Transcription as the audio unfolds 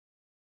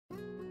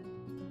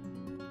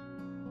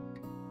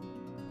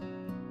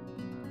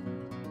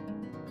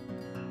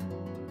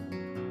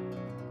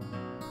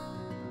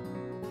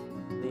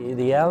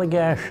The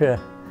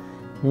Allagash,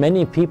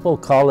 many people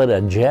call it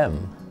a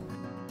gem.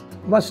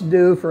 Must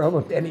do for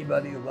almost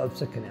anybody who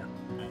loves the canal.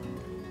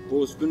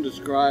 Well, it's been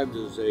described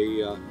as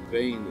a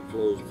vein that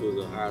flows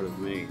through the heart of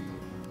Maine.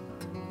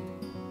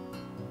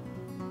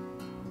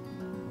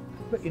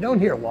 But you don't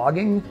hear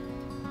logging.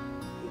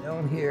 You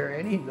don't hear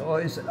any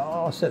noise at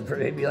all, except for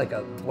maybe like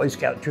a Boy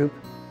Scout troop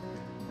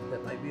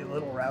that might be a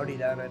little rowdy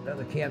down at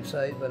another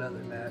campsite, but other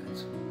than that,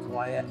 it's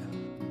quiet.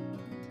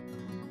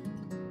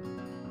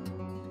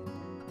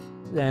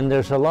 And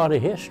there's a lot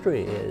of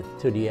history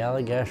to the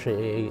Allagash.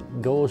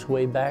 It goes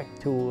way back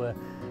to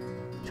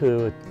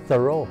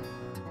Thoreau.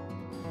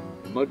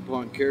 Mud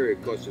Pond Carry,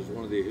 of course, is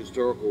one of the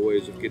historical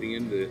ways of getting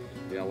into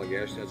the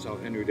Allagash. That's how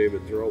Henry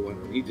David Thoreau went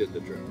when he did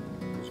the trip,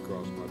 was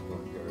across Mud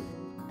Pond Carry.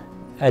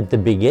 At the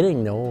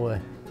beginning, though,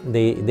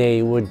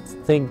 they would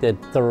think that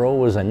Thoreau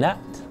was a nut.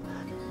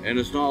 And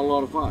it's not a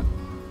lot of fun.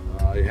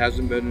 It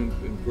hasn't been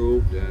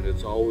improved, and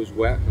it's always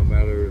wet, no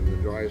matter in the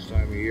driest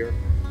time of year.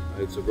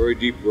 It's a very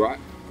deep rut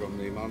from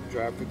the amount of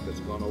traffic that's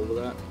gone over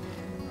that.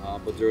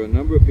 But there are a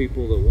number of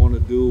people that want to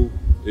do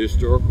the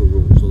historical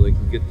route so they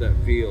can get that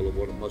feel of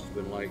what it must have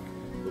been like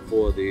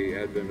before the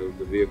advent of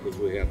the vehicles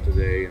we have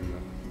today and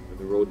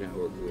the road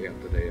network we have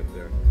today up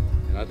there.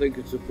 And I think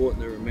it's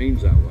important that it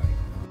remains that way.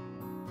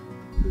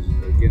 Because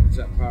again, it's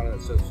that part of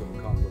that sense of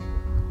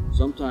accomplishment.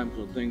 Sometimes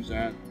when things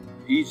aren't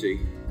easy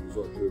is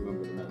what you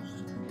remember the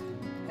most.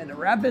 And the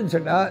rapids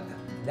are not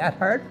that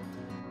hard.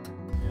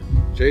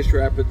 Chase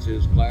Rapids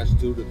is class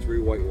 2 to 3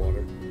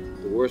 whitewater.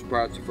 The worst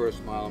part's the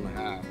first mile and a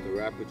half. The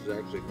rapids is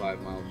actually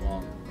 5 miles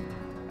long.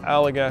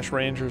 Allagash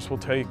Rangers will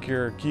take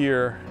your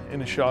gear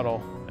in a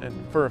shuttle and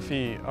for a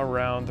fee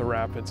around the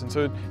rapids. And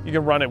so you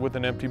can run it with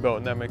an empty boat,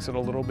 and that makes it a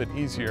little bit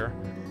easier.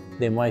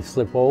 They might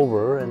slip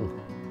over and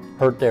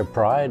hurt their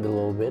pride a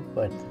little bit,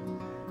 but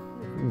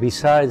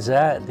besides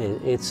that,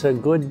 it's a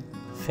good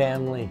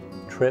family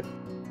trip.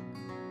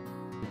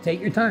 Take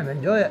your time,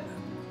 enjoy it.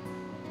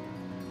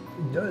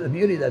 Enjoy the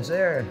beauty that's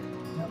there.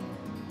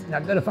 You're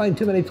not going to find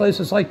too many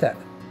places like that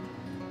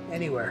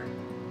anywhere.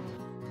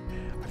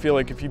 I feel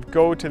like if you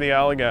go to the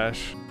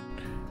Allagash,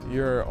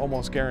 you're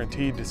almost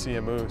guaranteed to see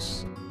a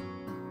moose.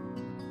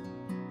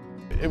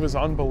 It was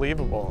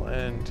unbelievable,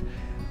 and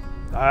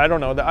I don't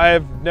know, I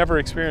have never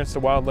experienced a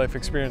wildlife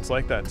experience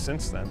like that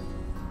since then.